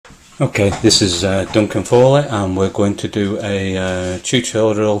Okay, this is Duncan Foley, and we're going to do a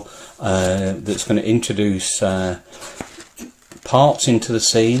tutorial that's going to introduce parts into the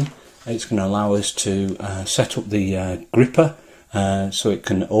scene. It's going to allow us to set up the gripper so it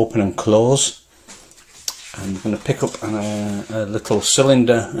can open and close. I'm going to pick up a little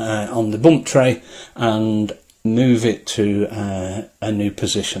cylinder on the bump tray and move it to a new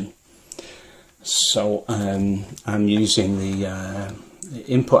position. So I'm using the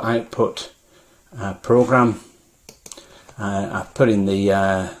input-output program. I've put in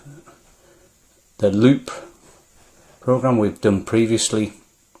the loop program we've done previously.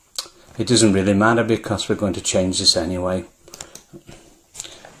 It doesn't really matter because we're going to change this anyway.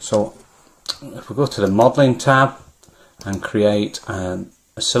 So if we go to the modeling tab and create a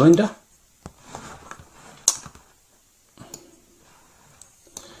cylinder,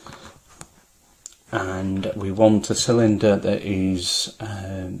 and we want a cylinder that is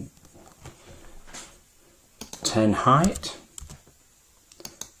 10 height,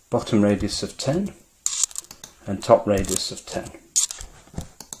 bottom radius of 10 and top radius of 10.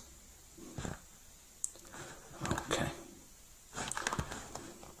 Okay,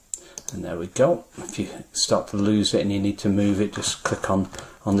 and there we go. If you start to lose it and you need to move it, just click on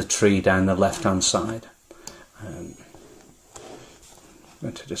the tree down the left hand side. I'm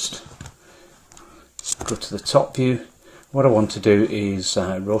going to just go to the top view. What I want to do is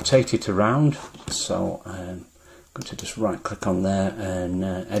rotate it around, so I'm going to just right click on there and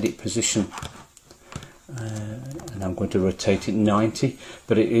edit position, and I'm going to rotate it 90,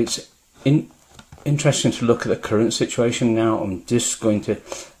 but it's interesting to look at the current situation now. I'm just going to,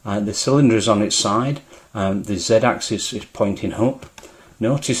 the cylinder is on its side, the Z-axis is pointing up.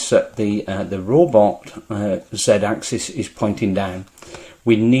 Notice that the robot Z-axis is pointing down.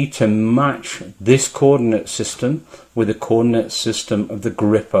 We need to match this coordinate system with the coordinate system of the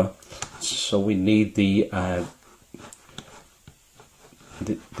gripper. So we need the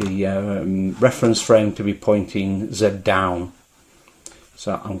reference frame to be pointing Z down.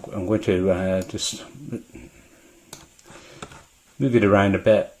 So I'm going to just move it around a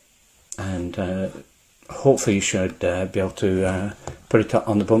bit, and hopefully you should be able to put it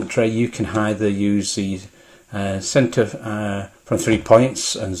on the bump tray. You can either use the center from 3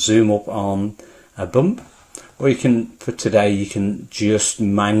 points and zoom up on a bump, or you can, for today, you can just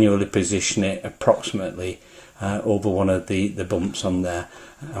manually position it approximately over one of the bumps on there.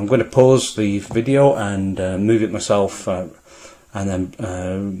 I'm going to pause the video and move it myself, and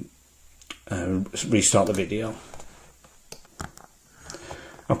then restart the video.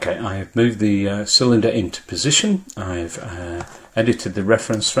 Okay, I've moved the cylinder into position. I've edited the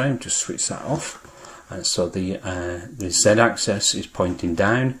reference frame, just switch that off. So the Z-axis is pointing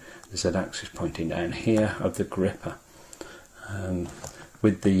down, the Z-axis pointing down here of the gripper.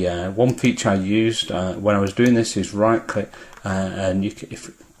 With the one feature I used when I was doing this is right click, and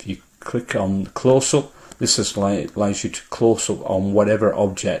if you click on close-up, this allows you to close up on whatever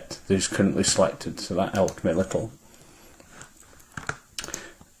object that is currently selected, so that helped me a little.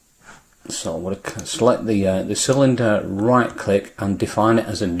 So I'm going to select the cylinder, right click and define it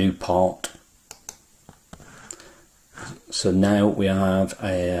as a new part. So now we have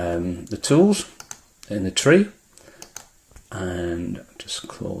the tools in the tree, and just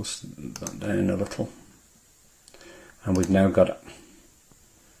close that down a little, and we've now got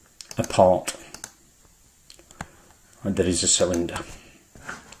a part, and there is a cylinder.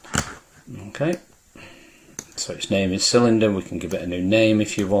 Okay, so its name is cylinder. We can give it a new name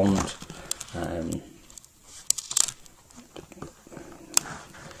if you want.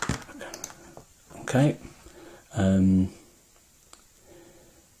 Okay.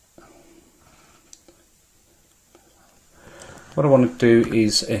 What I want to do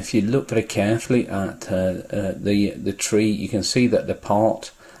is, if you look very carefully at the tree, you can see that the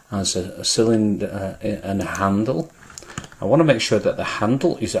part has a cylinder and a handle. I want to make sure that the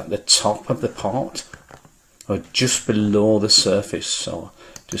handle is at the top of the part, or just below the surface. So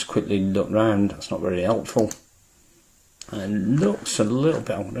just quickly look round. That's not very helpful. And it looks a little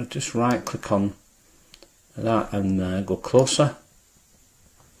bit. I'm going to just right click on that and go closer.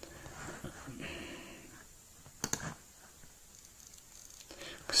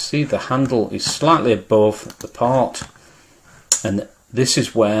 See, the handle is slightly above the part, and this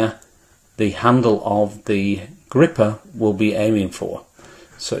is where the handle of the gripper will be aiming for.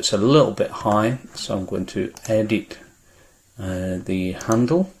 So it's a little bit high, so I'm going to edit the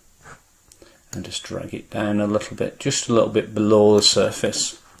handle and just drag it down a little bit, just a little bit below the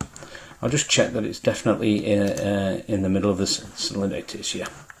surface. I'll just check that it's definitely in the middle of the cylinder. It is, yeah.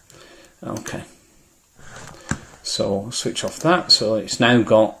 Okay. So switch off that. So it's now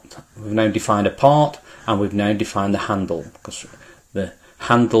we've now defined a part, and we've now defined the handle, because the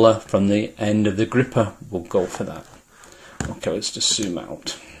handler from the end of the gripper will go for that. Okay, let's just zoom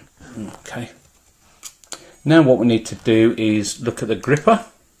out. Okay. Now what we need to do is look at the gripper.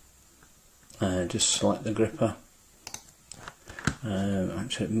 Just select the gripper.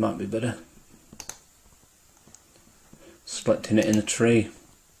 Actually, it might be better selecting it in the tree.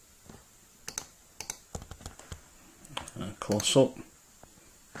 Close up.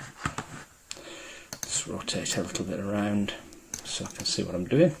 Just rotate a little bit around so I can see what I'm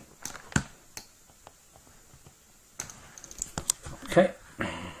doing. Okay.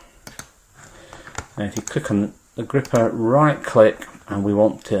 Now if you click on the gripper, right click, and we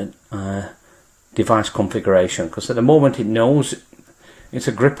want to device configuration, because at the moment it knows it's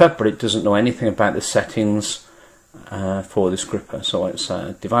a gripper, but it doesn't know anything about the settings for this gripper. So it's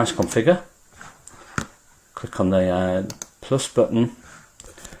device configure. Click on the plus button,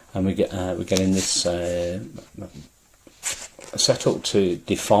 and we get in this setup to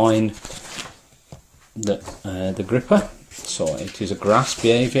define the gripper. So it is a grasp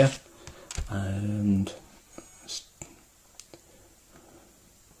behaviour, and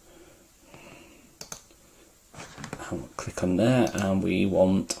I'll click on there, and we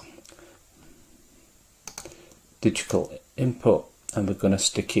want digital input, and we're going to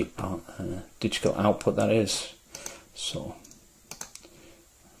stick it on digital output, that is. So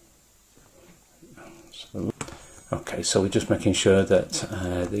okay, so we're just making sure that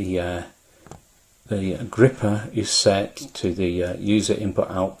the gripper is set to the user input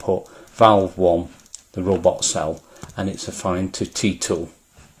output valve 1, the robot cell, and it's assigned to T2.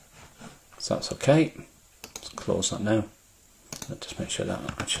 So that's okay. Let's close that now. Let's just make sure that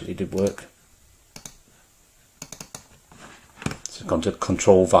actually did work. So it's gone to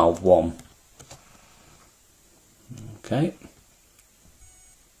control valve 1. Okay.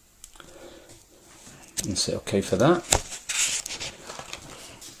 And say OK for that.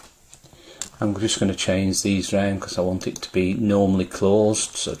 I'm just going to change these around because I want it to be normally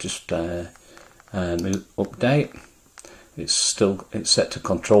closed. So just update. It's set to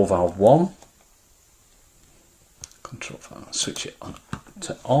control valve 1. Control valve. Switch it on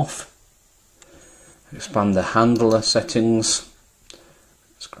to off. Expand the handler settings.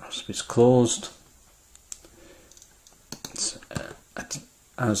 This grasp is closed. It's,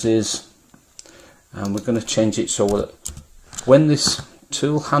 as is. And we're going to change it so that when this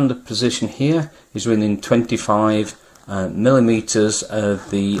tool handler position here is within 25 millimeters of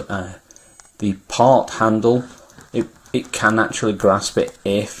the part handle, it can actually grasp it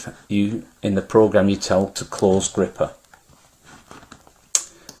if you in the program you tell to close gripper.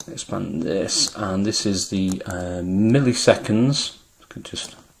 Expand this, and this is the milliseconds.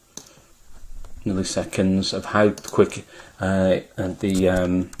 Just milliseconds of how quick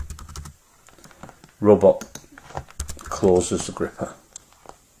the robot closes the gripper.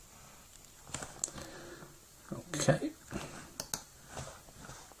 Okay.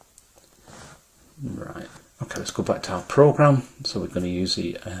 Right. Okay, let's go back to our program. So we're going to use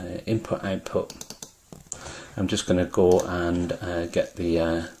the input output. I'm just going to go and get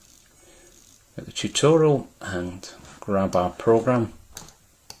the tutorial and grab our program,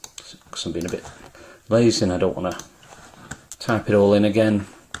 because I'm being a bit lazy and I don't want to type it all in again.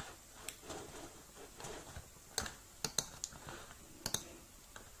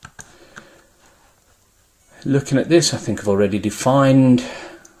 Looking at this, I think I've already defined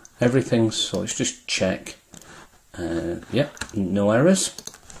everything, so let's just check. Yep, no errors.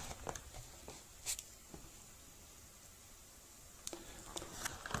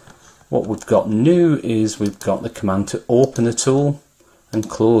 What we've got new is we've got the command to open the tool and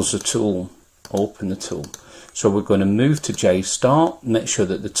close the tool. Open the tool. So we're going to move to JStart, make sure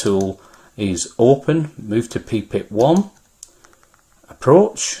that the tool is open, move to PPIP 1,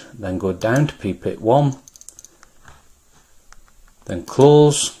 approach, then go down to PPIP 1, then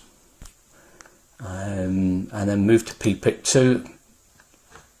close, and then move to PPIP 2,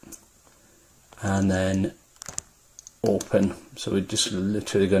 and then open. So we're just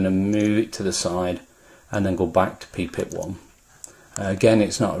literally going to move it to the side and then go back to PPIP 1. Again,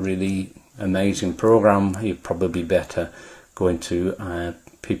 it's not a really amazing program. You'd probably better going to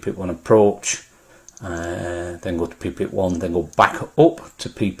PPIP 1 approach, then go to PPIP 1, then go back up to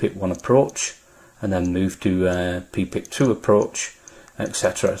PPIP 1 approach, and then move to PPIP 2 approach,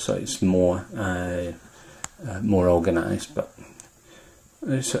 etc. So it's more organized, but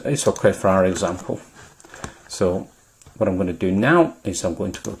it's okay for our example. So what I'm going to do now is I'm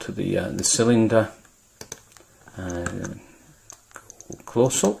going to go to the cylinder and go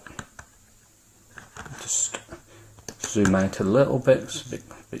close up. Just zoom out a little bit. It's a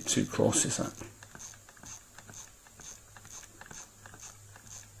bit too close, is that?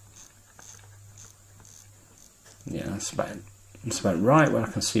 Yeah, that's about right, where I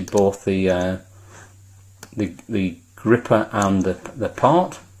can see both the gripper and the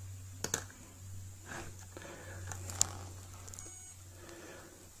part.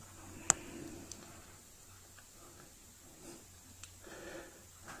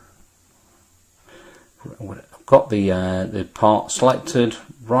 I've got the part selected,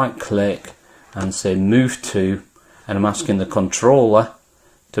 right click and say move to, and I'm asking the controller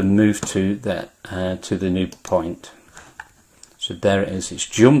to move to the new point. So there it is, it's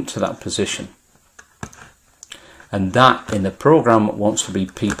jumped to that position, and that in the program wants to be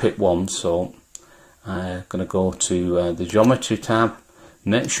pPIC 1. So I'm going to go to the geometry tab,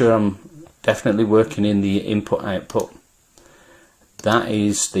 make sure I'm definitely working in the input output. That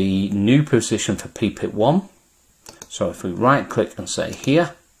is the new position for pPIC 1. So if we right click and say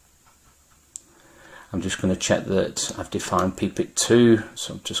here, I'm just going to check that I've defined pPIC 2,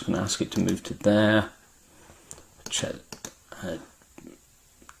 so I'm just going to ask it to move to there. Check.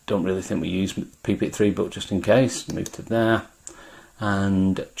 Don't really think we use pPIC 3, but just in case, move to there,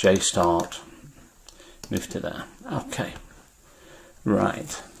 and JStart, move to there. Okay,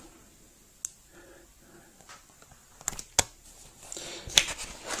 right.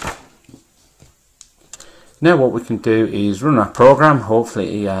 Now what we can do is run our program.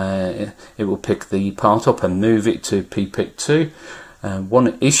 Hopefully it will pick the part up and move it to pPIC 2.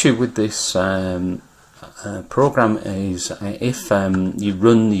 One issue with this program is if you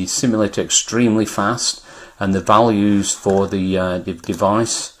run the simulator extremely fast and the values for the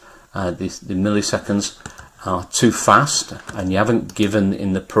device, the milliseconds, are too fast, and you haven't given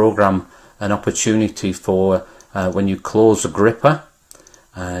in the program an opportunity for when you close the gripper,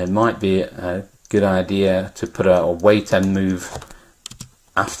 it might be a good idea to put a wait and move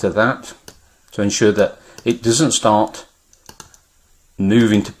after that to ensure that it doesn't start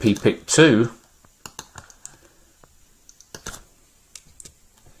moving to pPIC 2.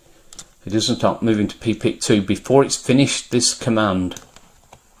 It doesn't start moving to pPIC 2 before it's finished this command.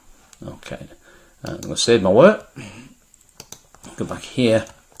 Okay, I'm going to save my work. Go back here.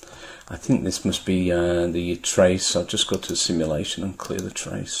 I think this must be the trace. I'll just go to simulation and clear the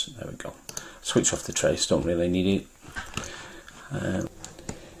trace. There we go. Switch off the trace, don't really need it.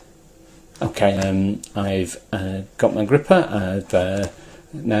 Okay, I've got my gripper. I've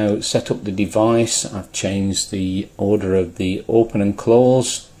now set up the device. I've changed the order of the open and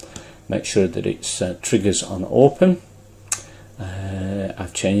close. Make sure that it's triggers on open.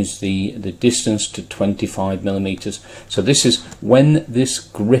 I've changed the distance to 25mm. So this is when this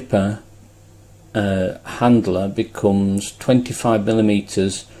gripper handler becomes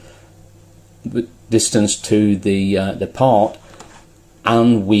 25mm distance to the part,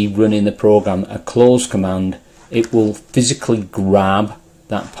 and we run in the program a close command, it will physically grab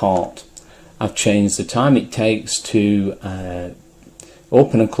that part. I've changed the time it takes to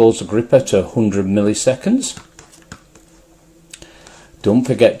open and close the gripper to 100 milliseconds. Don't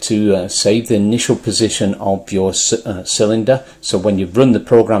forget to save the initial position of your cylinder, so when you run the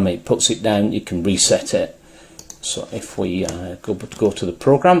program it puts it down, you can reset it. So if we go to the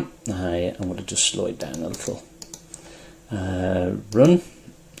program, I'm going to just slow it down a little. Run,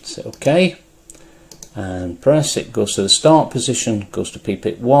 say OK, and press. It goes to the start position, goes to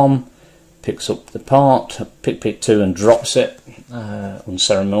pPIC 1, picks up the part, pPIC 2 and drops it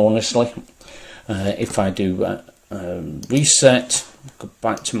unceremoniously. If I do reset, go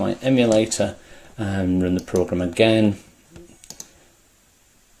back to my emulator and run the program again.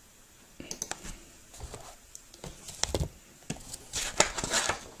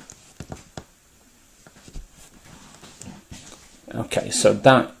 Okay, so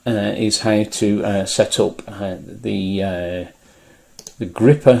that is how to set up the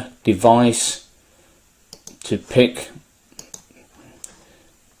gripper device to pick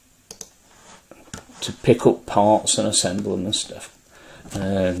up parts and assemble them and stuff.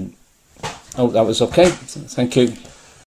 Oh, that was okay. Thank you.